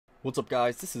What's up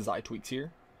guys, this is iTweaks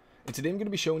here, and today I'm going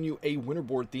to be showing you a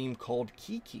Winterboard theme called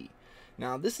Kiki.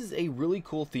 Now this is a really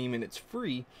cool theme and it's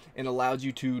free and allows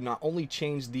you to not only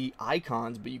change the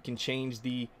icons, but you can change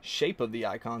the shape of the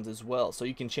icons as well. So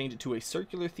you can change it to a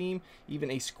circular theme,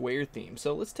 even a square theme.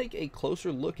 So let's take a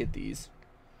closer look at these,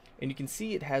 and you can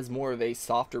see it has more of a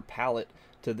softer palette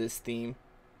to this theme,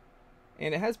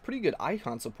 and it has pretty good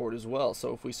icon support as well.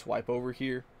 So if we swipe over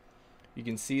here, you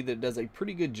can see that it does a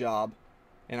pretty good job.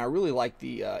 And I really like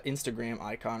the Instagram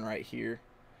icon right here.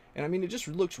 And I mean, it just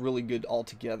looks really good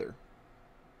altogether.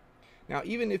 Now,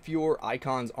 even if your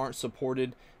icons aren't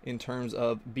supported in terms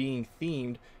of being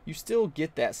themed, you still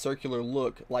get that circular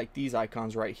look like these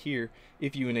icons right here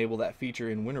if you enable that feature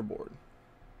in Winterboard.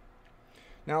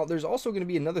 Now, there's also going to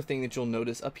be another thing that you'll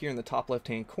notice up here in the top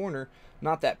left-hand corner,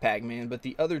 not that Pac-Man, but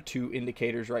the other two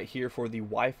indicators right here for the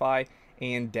Wi-Fi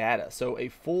and data. So a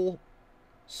full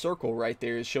circle right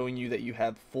there is showing you that you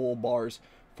have full bars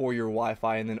for your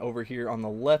Wi-Fi, and then over here on the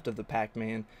left of the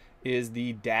Pac-Man is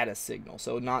the data signal.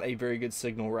 So not a very good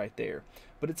signal right there,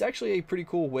 but it's actually a pretty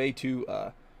cool way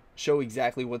to show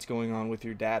exactly what's going on with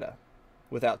your data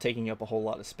without taking up a whole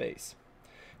lot of space.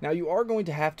 Now you are going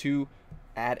to have to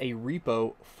add a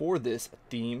repo for this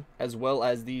theme, as well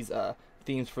as these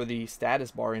themes for the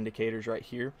status bar indicators right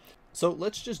here. So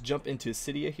let's just jump into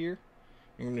Cydia here.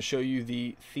 I'm going to show you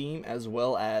the theme as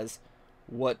well as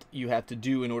what you have to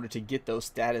do in order to get those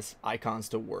status icons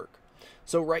to work.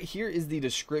 So right here is the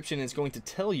description. It's going to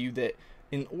tell you that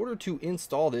in order to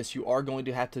install this, you are going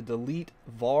to have to delete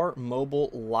var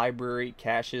mobile library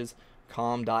caches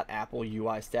com.apple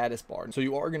UI status bar. So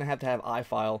you are going to have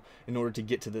iFile in order to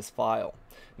get to this file.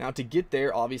 Now to get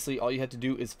there, obviously all you have to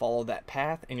do is follow that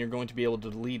path and you're going to be able to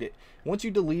delete it. Once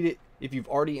you delete it, if you've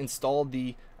already installed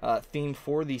the theme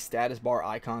for the status bar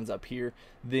icons up here,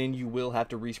 then you will have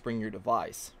to respring your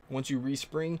device. Once you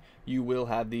respring, you will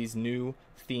have these new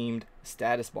themed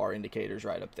status bar indicators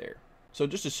right up there. So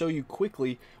just to show you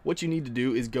quickly, what you need to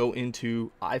do is go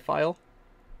into iFile,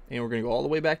 and we're going to go all the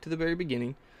way back to the very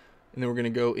beginning, and then we're going to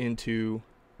go into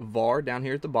var down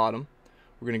here at the bottom.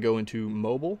 We're going to go into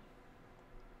mobile,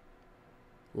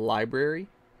 library,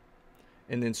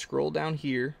 and then scroll down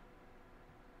here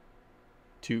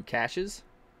to caches,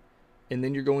 and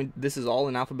then you're going, this is all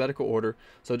in alphabetical order,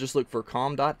 so just look for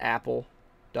com.apple.ui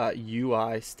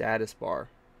status bar.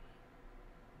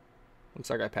 Looks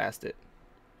like I passed it.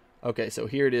 Okay, so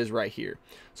here it is right here.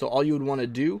 So all you would want to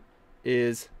do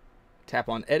is tap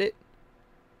on edit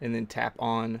and then tap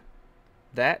on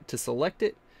that to select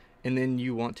it, and then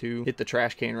you want to hit the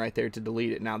trash can right there to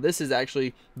delete it. Now this is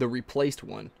actually the replaced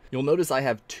one. You'll notice I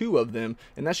have two of them,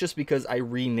 and that's just because I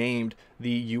renamed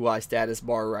the UI status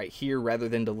bar right here rather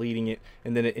than deleting it,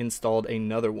 and then it installed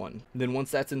another one. Then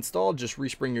once that's installed, just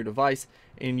respring your device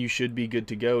and you should be good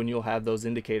to go, and you'll have those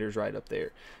indicators right up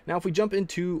there. Now if we jump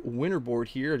into Winterboard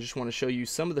here, I just want to show you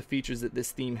some of the features that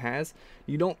this theme has.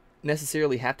 You don't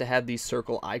necessarily have to have these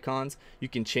circle icons. You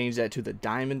can change that to the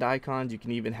diamond icons. You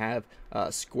can even have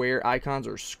square icons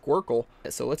or squircle.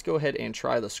 So let's go ahead and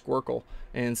try the squircle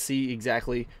and see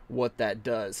exactly what that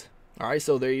does. Alright,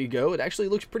 so there you go. It actually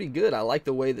looks pretty good. I like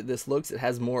the way that this looks. It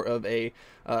has more of a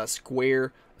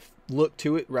square look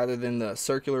to it rather than the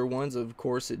circular ones. Of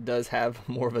course, it does have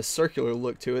more of a circular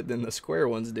look to it than the square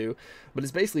ones do, but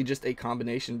it's basically just a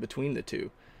combination between the two.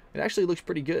 It actually looks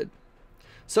pretty good.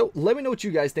 So let me know what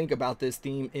you guys think about this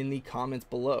theme in the comments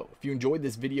below. If you enjoyed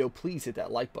this video, please hit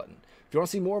that like button. If you want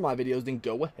to see more of my videos, then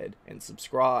go ahead and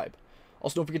subscribe.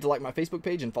 Also, don't forget to like my Facebook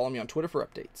page and follow me on Twitter for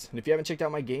updates. And if you haven't checked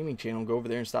out my gaming channel, go over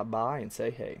there and stop by and say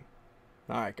hey.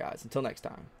 Alright guys, until next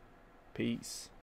time, peace.